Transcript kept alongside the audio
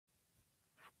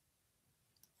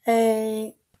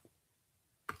Hey,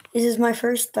 this is my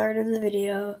first start of the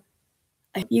video.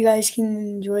 I hope you guys can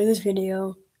enjoy this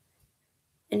video.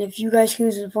 And if you guys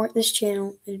can support this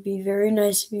channel, it'd be very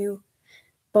nice of you.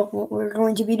 But what we're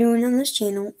going to be doing on this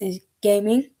channel is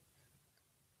gaming,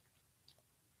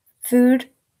 food,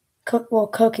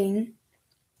 cooking.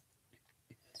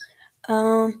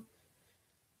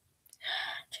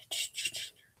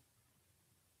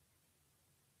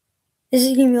 This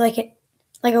is gonna be like a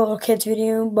little kids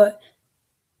video, but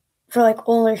for like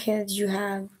older kids, you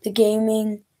have the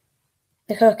gaming,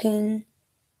 the cooking,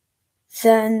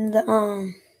 then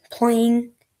the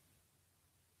playing.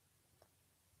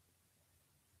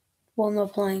 Well, no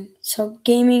playing. So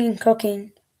gaming and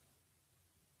cooking.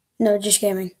 No, just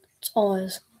gaming. That's all it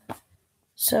is.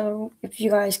 So if you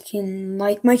guys can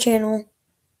like my channel,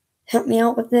 help me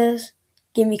out with this,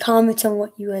 give me comments on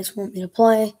what you guys want me to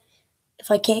play.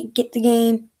 If I can't get the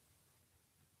game,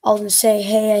 I'll just say,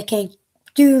 hey, I can't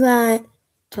do that.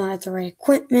 Don't have the right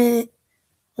equipment.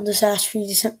 I'll just ask for you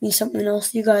to send me something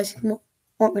else you guys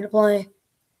want me to play.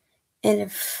 And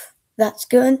if that's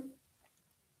good,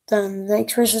 then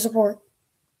thanks for your support.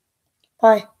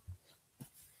 Bye.